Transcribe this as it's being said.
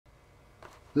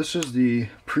This is the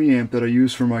preamp that I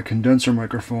use for my condenser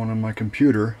microphone on my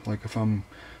computer, like if I'm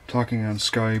talking on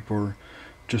Skype or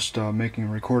just making a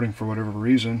recording for whatever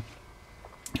reason.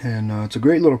 And it's a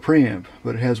great little preamp,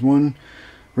 but it has one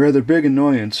rather big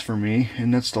annoyance for me,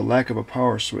 and that's the lack of a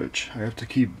power switch. I have to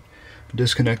keep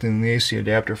disconnecting the AC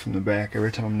adapter from the back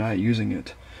every time I'm not using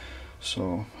it.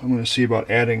 So I'm going to see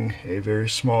about adding a very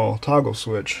small toggle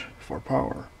switch for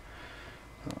power.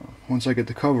 Once I get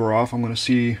the cover off, I'm going to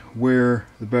see where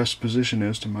the best position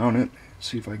is to mount it,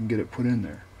 see if I can get it put in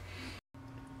there.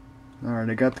 Alright,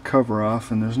 I got the cover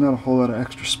off, and there's not a whole lot of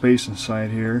extra space inside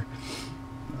here.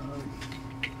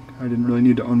 I didn't really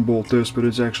need to unbolt this, but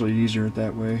it's actually easier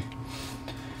that way.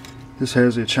 This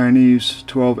has a Chinese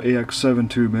 12AX7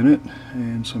 tube in it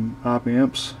and some op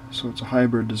amps, so it's a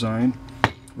hybrid design,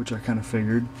 which I kind of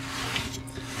figured.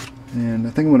 And I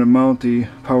think I'm going to mount the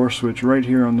power switch right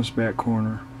here on this back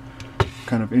corner.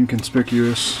 Kind of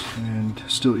inconspicuous and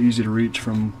still easy to reach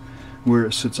from where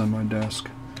it sits on my desk.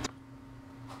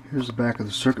 Here's the back of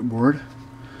the circuit board.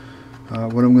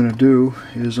 What I'm going to do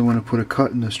is I'm going to put a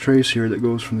cut in this trace here that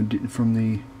goes from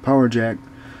the power jack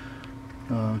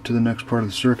to the next part of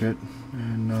the circuit,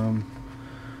 and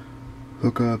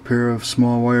hook a pair of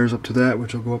small wires up to that,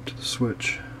 which will go up to the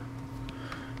switch.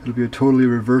 It'll be a totally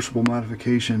reversible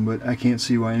modification, but I can't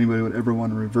see why anybody would ever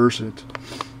want to reverse it.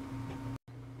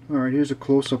 Alright, here's a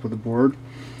close-up of the board.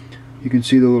 You can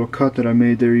see the little cut that I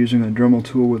made there using a Dremel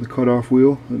tool with a cut-off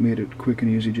wheel. That made it a quick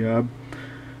and easy job.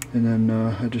 And then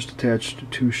I just attached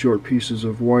two short pieces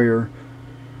of wire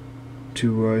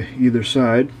to either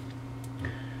side,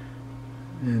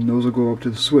 and those will go up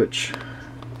to the switch.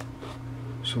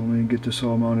 So let me get this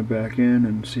all mounted back in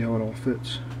and see how it all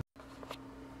fits.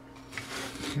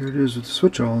 Here it is with the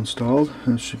switch all installed.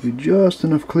 There should be just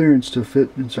enough clearance to fit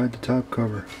inside the top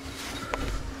cover.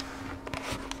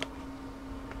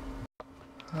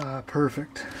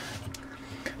 Perfect.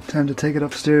 Time to take it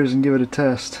upstairs and give it a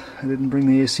test. I didn't bring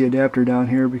the AC adapter down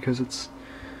here because it's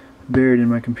buried in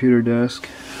my computer desk.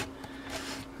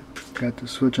 Got the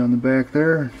switch on the back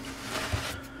there,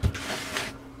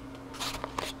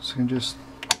 so I can just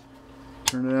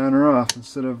turn it on or off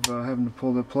instead of having to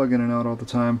pull the plug in and out all the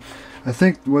time. I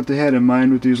think what they had in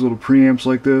mind with these little preamps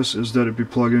like this is that it'd be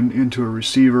plugged into a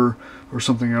receiver or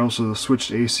something else with a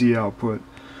switched AC output,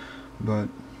 but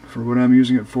for what I'm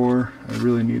using it for, I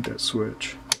really need that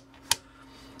switch.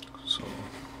 So,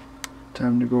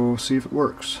 time to go see if it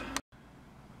works.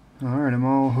 Alright, I'm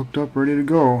all hooked up, ready to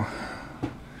go.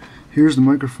 Here's the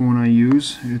microphone I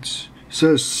use. It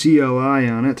says CLI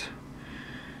on it.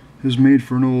 It was made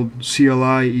for an old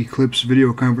CLI Eclipse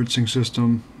video conferencing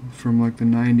system from like the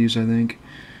 90s, I think.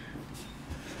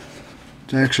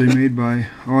 It's actually made by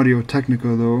Audio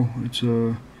Technica though. It's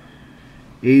a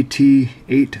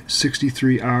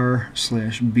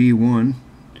AT863R/B1,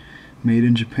 made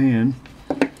in Japan.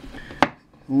 The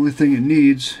only thing it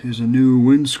needs is a new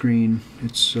windscreen.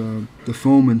 It's the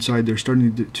foam inside there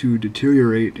starting to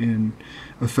deteriorate and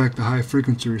affect the high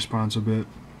frequency response a bit.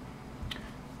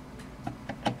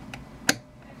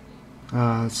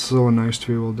 It's so nice to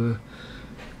be able to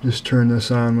just turn this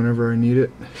on whenever I need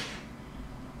it.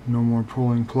 No more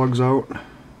pulling plugs out.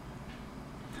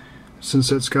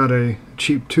 Since it's got a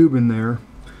cheap tube in there,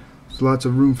 there's lots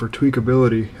of room for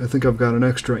tweakability. I think I've got an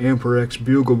extra AmperX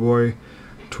Bugle Boy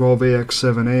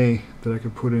 12AX7A that I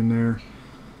could put in there.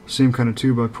 Same kind of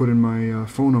tube I put in my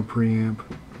phono preamp,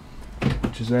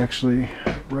 which is actually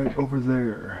right over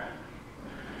there.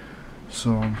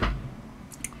 So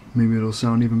maybe it'll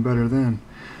sound even better then.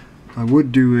 I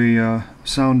would do a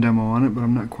sound demo on it, but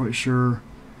I'm not quite sure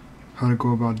how to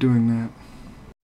go about doing that.